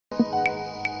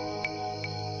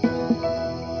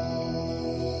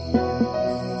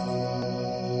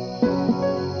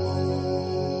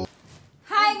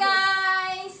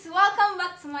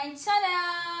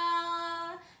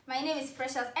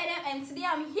Precious Airdem, and today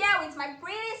I'm here with my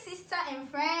pretty sister and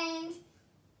friend.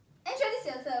 Introduce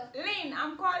yourself. Lynn,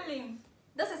 I'm calling.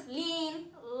 This is Lynn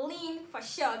for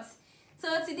short.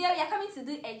 So today we are coming to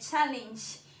do a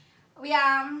challenge.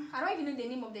 I don't even know the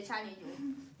name of the challenge,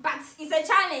 but it's a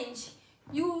challenge.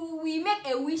 We make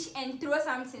a wish and throw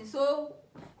something. So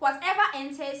whatever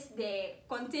enters the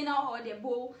container or the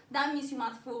bowl, that means you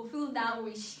must fulfill that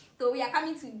wish. So we are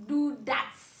coming to do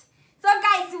that. So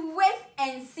guys, wait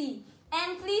and see.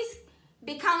 And please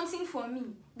be counting for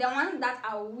me. The ones that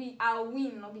I'll win,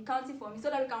 be counting for me so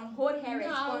that we can hold her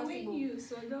responsible. I'll win you,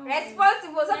 so don't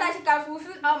responsible so that she can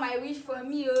fulfill all my wish for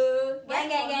me.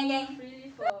 Gang.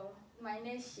 Freely for my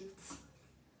next shift.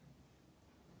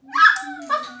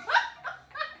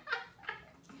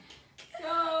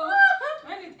 So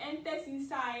when it enters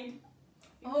inside,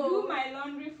 you do my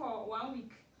laundry for 1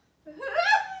 week.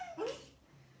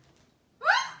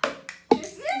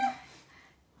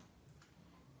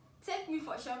 Take me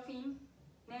for shopping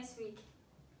next week.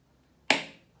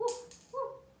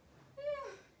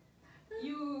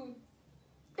 You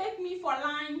take me for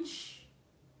lunch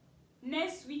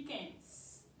next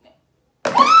weekends.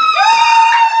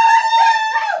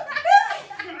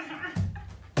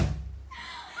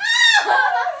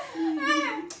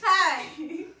 Hi.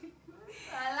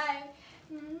 I like.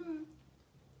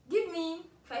 Give me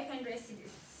 500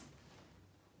 cedis.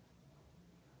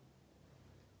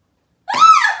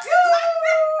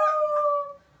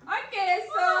 Okay,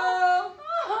 so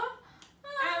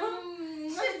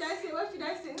what should I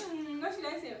say?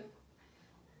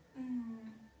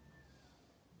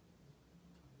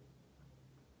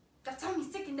 The time is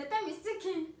ticking. 10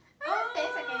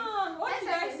 seconds. What should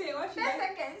I say? 10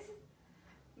 seconds.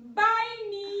 Buy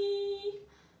me.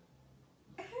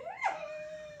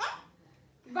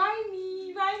 Buy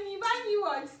me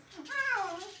what?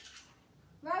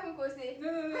 Buy me kose. No.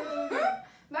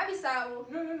 Buy me sao.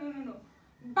 No.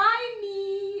 Buy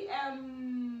me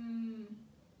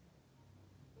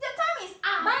The time is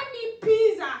up. buy me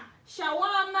pizza,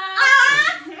 shawarma,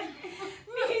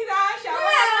 pizza,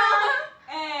 shawarma,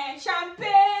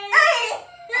 champagne,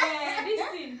 this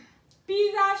thing,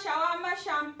 pizza, shawarma,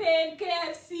 champagne,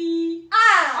 KFC,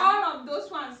 all of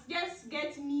those ones. Just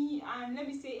get me and let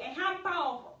me say a hamper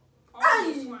of all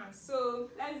those ones. So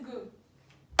let's go.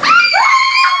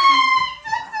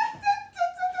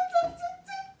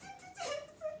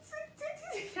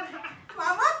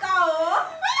 Mama cow.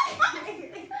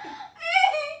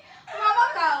 Mama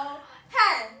cow.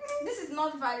 Hey, this is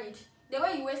not valid. The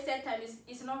way you wasted time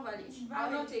is not valid. I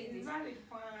will not take this. Valid.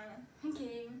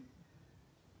 Okay.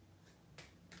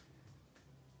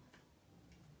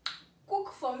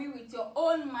 Cook for me with your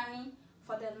own money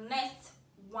for the next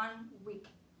 1 week.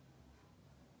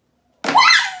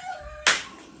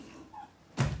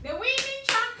 The winning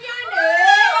champion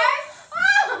is.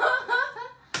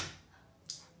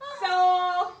 So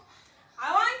I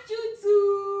want you to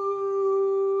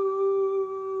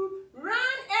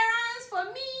run errands for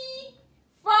me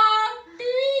for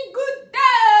 3 good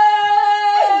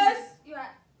days. You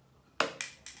are.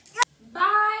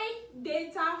 Buy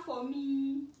data for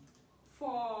me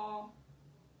for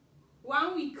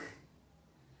 1 week.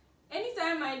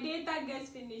 Anytime my data gets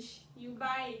finished, you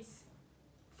buy it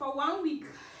for 1 week.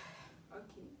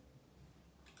 Okay.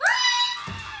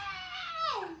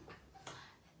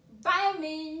 Buy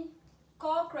me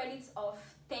call credits of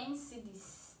 10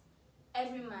 cedis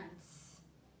every month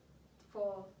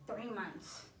for 3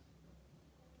 months.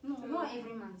 No, not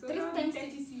every month. So 10 30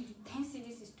 cedis. cedis. 10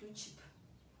 cedis is too cheap.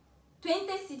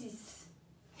 20 cedis.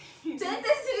 20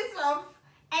 cedis of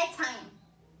airtime.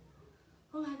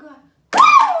 Oh my god.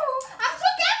 I'm so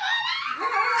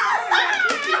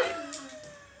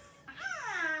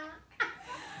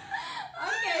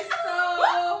Okay, so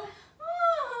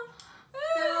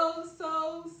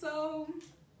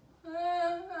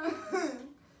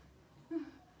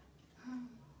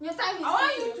your time is I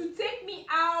want you to take me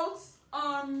out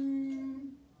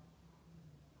on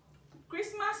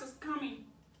Christmas is coming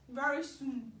very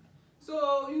soon.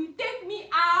 So you take me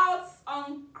out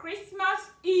on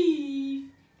Christmas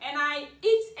Eve and I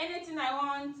eat anything I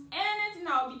want, anything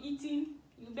I'll be eating,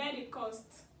 you bear the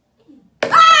cost.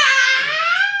 Yeah,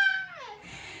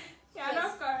 yes.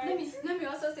 that's correct. Let me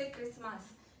also say Christmas.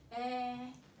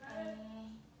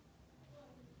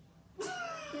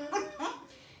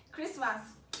 Christmas.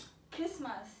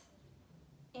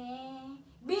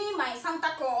 Be my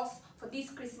Santa Claus for this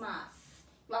Christmas.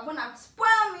 You are gonna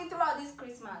spoil me throughout this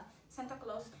Christmas. Santa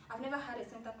Claus. I've never had a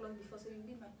Santa Claus before, so you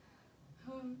be my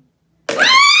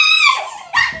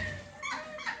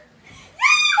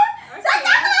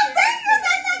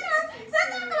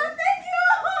Santa Claus, thank you.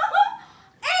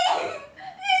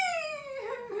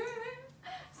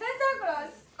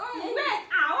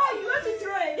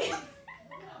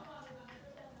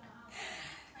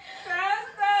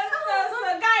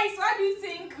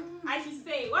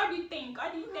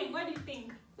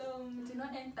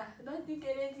 don't enter. Don't think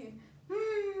anything.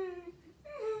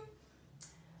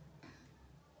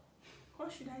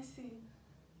 What should I say?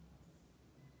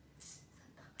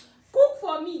 Cook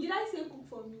for me. Did I say cook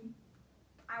for me?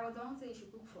 I was the one say you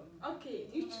should cook for me. Okay,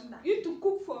 you to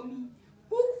cook for me.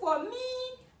 Cook for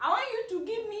me. I want you to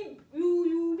give me.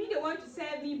 You be the one to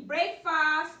serve me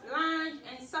breakfast, lunch,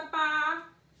 and supper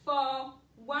for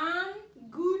one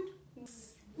good.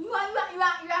 You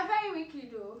are very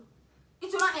wicked though.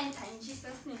 It will not enter in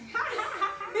Jesus' name.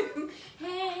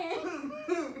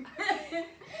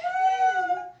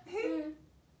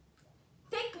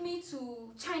 Take me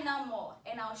to China Mall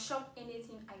and I'll shop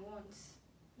anything I want.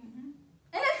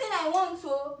 Anything I want,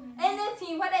 so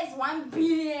anything, whether it's 1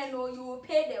 billion or you will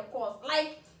pay the cost.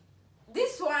 Like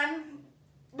this one,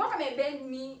 don't come and beg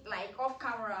me like off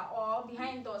camera or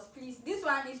behind us, please. This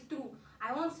one is true.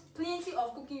 I want plenty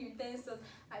of cooking utensils.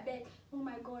 I beg. Oh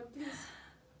my God, please.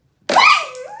 I'm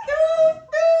too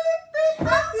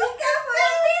careful.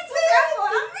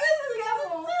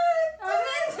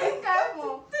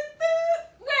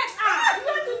 Wait, you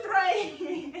want to try?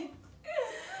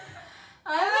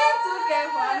 I'm too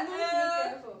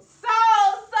careful. So,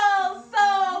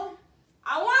 I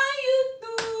want you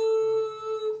to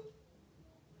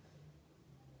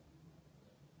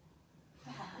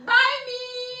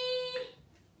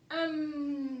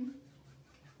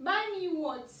buy me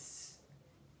what?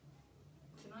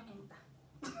 Do not enter.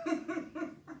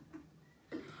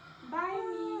 Buy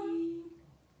me.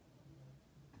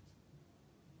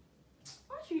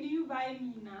 What should you buy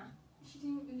me now?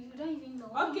 You don't even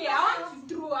know. Okay, I want to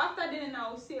throw. After then I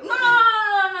will say. No.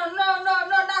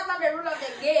 That's not the rule of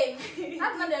the game.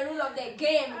 That's not the rule of the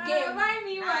game. Buy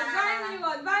me what?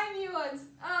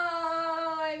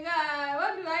 Oh my God,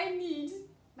 what do I need?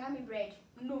 Buy me bread.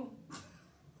 No,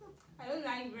 I don't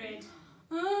like bread.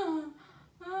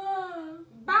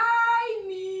 Buy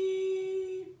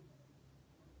me.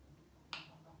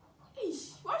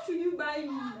 Ish, what should you buy me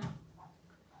now?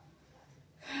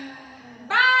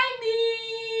 Buy me.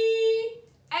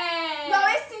 You are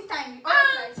wasting time.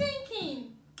 I'm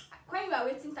thinking. When you are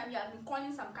wasting time, you have been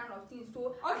calling some kind of things.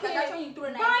 So Okay, that's when you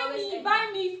throw buy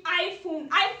me iPhone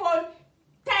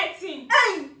 13.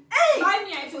 Hey! Buy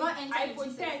me It will not enter in iPhone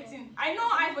Jesus' 13. name. I know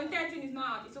iPhone 13 is not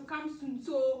out. It will come soon.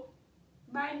 So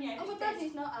buy me iPhone 13. iPhone 13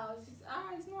 is not out.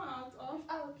 It's not out.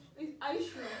 Out. Are you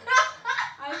sure?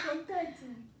 iPhone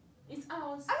 13. It's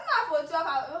out. I don't know iPhone 12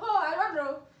 out. Oh, I don't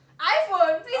know.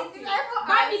 iPhone, please, Okay. this iPhone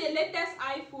Buy out. me the latest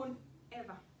iPhone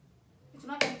ever. It will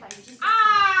not enter in Jesus'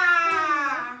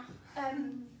 Ah!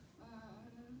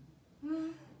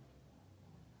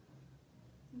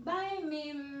 Buy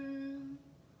me.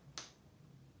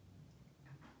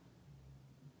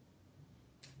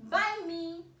 Buy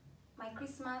me my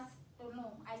Christmas. Oh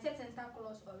no, I said Santa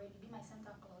Claus already. Be my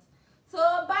Santa Claus. So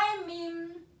buy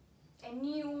me a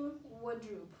new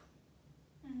wardrobe.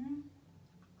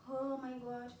 Oh my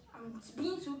God, I'm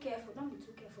being too careful. Don't be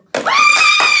too careful.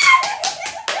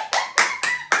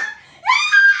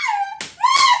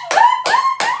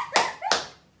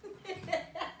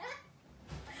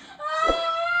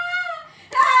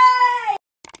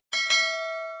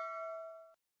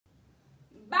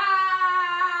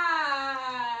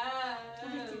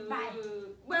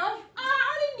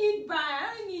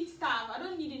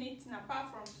 Apart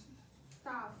from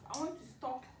stuff, I want to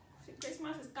stock.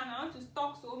 Christmas is coming. I want to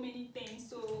stock so many things.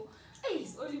 So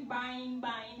it's only buying.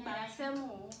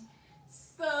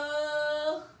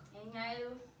 So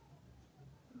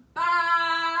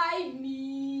buy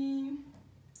me.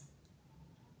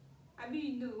 I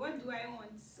mean, no. What do I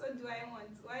want?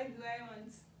 Why do I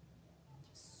want?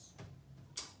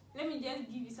 Let me just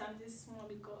give you something small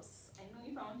because I know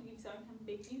if I want to give you something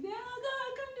big, you say, oh God, I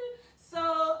can't do it. So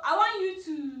I want you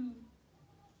to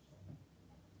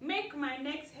make my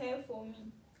next hair for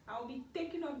me. I'll be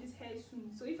taking off this hair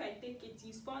soon. So if I take it,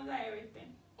 you sponsor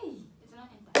everything. Hey, it's not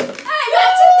enter. Hey, you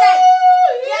are cheated!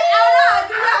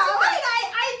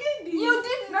 I did this. You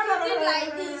did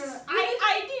like this. I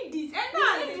did this. And you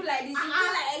didn't do like this. You did like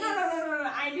this. No.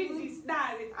 I did this.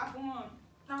 That's it. I've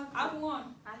won.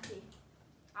 Okay.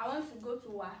 I want to go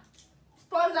to Wa.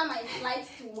 Sponsor my flight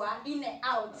to Wa, in and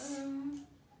out.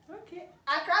 Okay.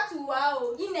 Accra to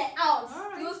Wa, in and out.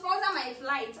 Right. You sponsor my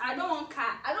flight. I don't want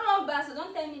car. I don't want bus. So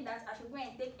don't tell me that I should go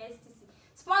and take STC.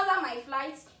 Sponsor my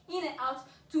flights in and out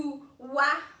to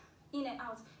Wa, in and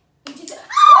out. In Jesus.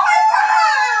 Oh my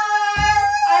God!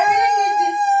 I really need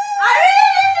this.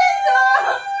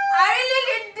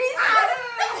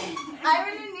 I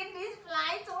really need this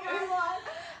flight. Oh my God.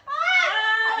 I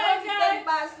don't want to take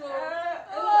bus.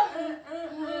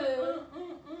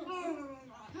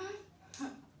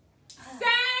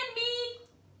 Send me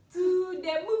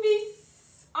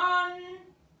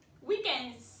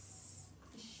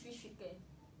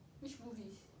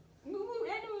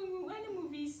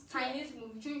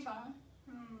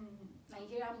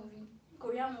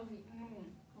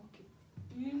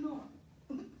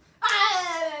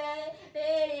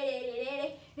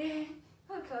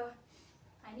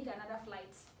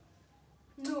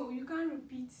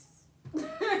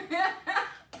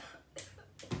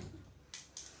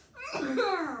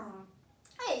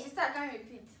can't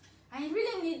repeat. I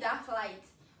really need that flight.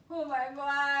 Oh my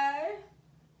god.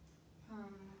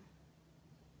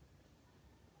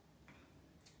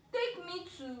 Take me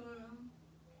to,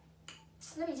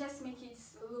 let me just make it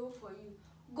low for you.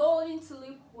 Golden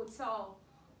Tulip Hotel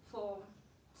for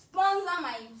sponsor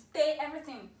my stay,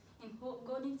 everything in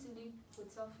Golden Tulip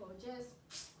Hotel for just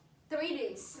 3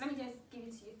 days. Let me just give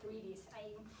it to you 3 days.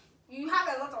 You have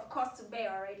a lot of cost to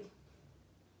bear already.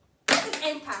 Let's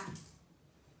enter.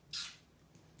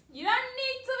 You don't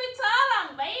need to be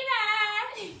tall,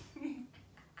 baby.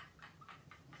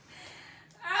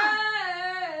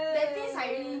 The things I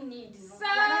really need. So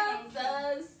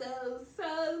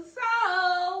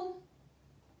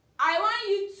I want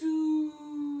you to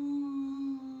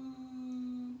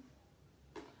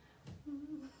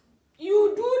you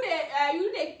do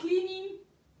the cleaning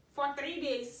for 3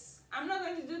 days. I'm not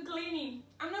going to do cleaning.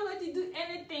 I'm not going to do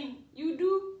anything. You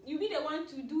be the one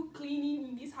to do cleaning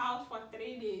in this house for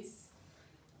 3 days.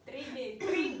 3 days.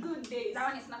 3 good days.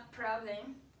 That one is not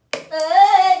problem. It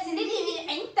didn't even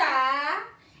enter.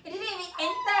 It didn't even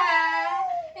enter.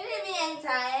 It didn't even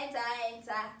enter.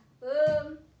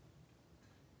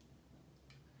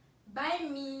 Buy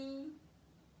me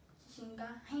chichinga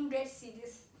 100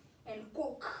 cedis and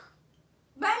Coke.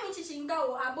 Buy me chichinga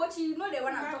or abochi. You know the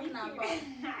one I'm talking about. I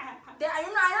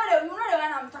know the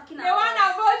one I'm talking about. The one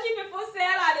abochi people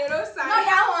sell at the roadside.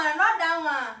 Not that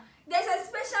one. There's a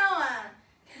special one.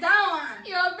 That one.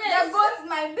 Your base. That goes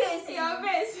my base. Your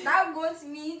base. That goes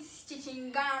meat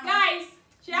chichinga. Guys,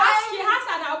 she has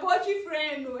an abochi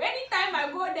friend. Anytime I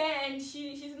go there and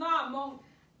she's not among.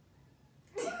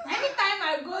 Anytime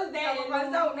I go there,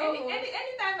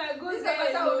 anytime I go there,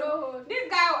 this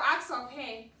guy will ask of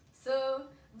her. So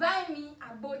buy me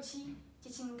abochi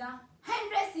chichinga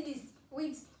 100 cedis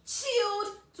with chilled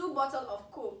 2 bottles of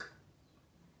Coke.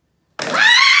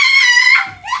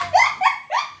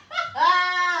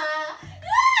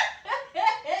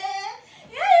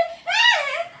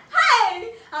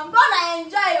 I'm gonna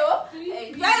enjoy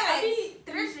enjoyment.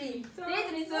 3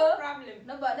 so problem.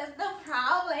 No, but that's no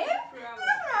problem.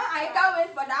 I can't wait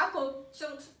for that Coke.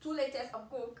 2 liters of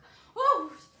Coke.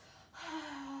 Oh,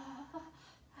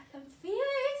 I can feel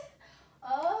it.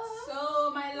 Oh.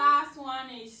 So my last one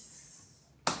is,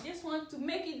 I just want to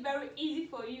make it very easy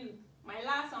for you. My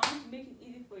last one, I want to make it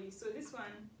easy for you. So this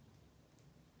one,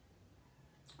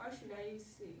 how should I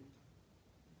say?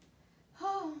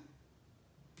 Oh.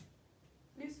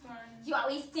 This one. You are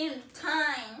wasting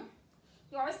time.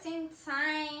 You are wasting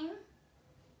time.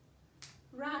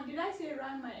 Did I say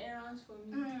run my errands for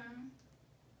me?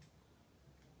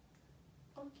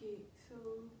 Okay, so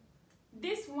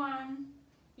this one,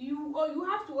 you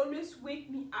have to always wake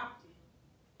me up.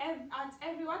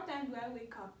 What time do I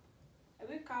wake up? I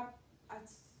wake up at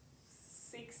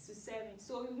 6 to 7.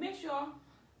 So you make sure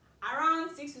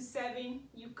around 6 to 7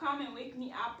 you come and wake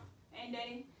me up, and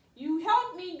then you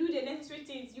help me do the necessary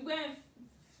things. You go and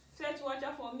fetch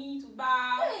water for me to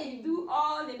bath. Hey. You do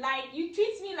all the you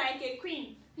treat me like a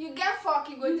queen. You get fuck,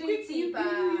 you go drink tea.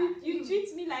 You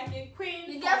treat me like a queen.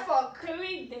 You get fuck.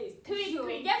 3 days. Sure.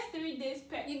 Just 3 days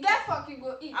per. You get fuck, you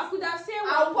go eat. I could have said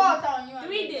I'll pour it on you.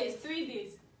 3 days. 3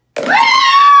 days.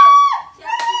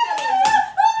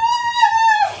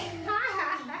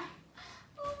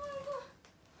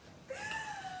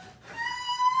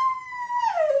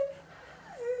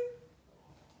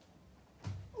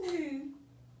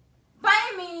 Buy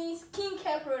me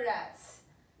skincare products.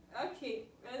 Okay,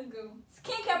 let's go.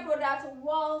 Skincare products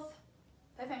worth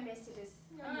 500 cedis.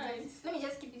 Alright. Let me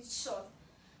just keep it short.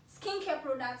 Skincare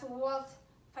products worth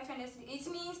 500 cedis.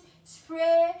 It means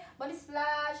spray, body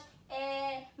splash,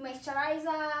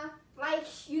 moisturizer. Like,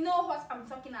 you know what I'm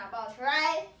talking about,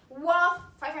 right? Worth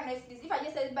 500 cedis. If I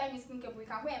just said buy me skincare, we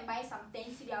can go and buy some 10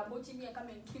 cedis. I'll watch me and come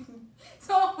and give me.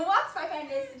 So what's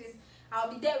 500 cedis? I'll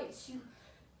be there with you.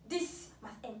 This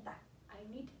must enter. I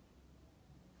need.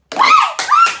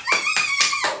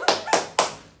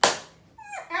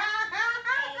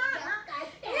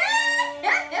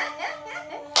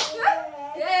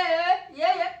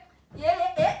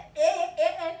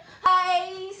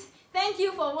 Guys, thank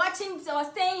you for watching or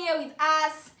staying here with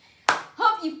us.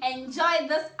 Hope you've enjoyed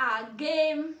this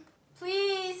game.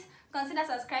 Please consider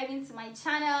subscribing to my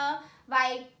channel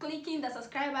by clicking the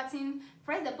subscribe button.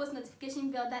 Press the post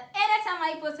notification bell that anytime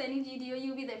I post any video,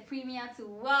 you'll be the premier to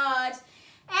watch.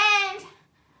 And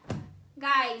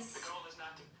guys,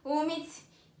 we'll meet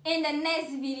in the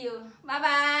next video. Bye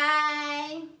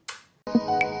bye.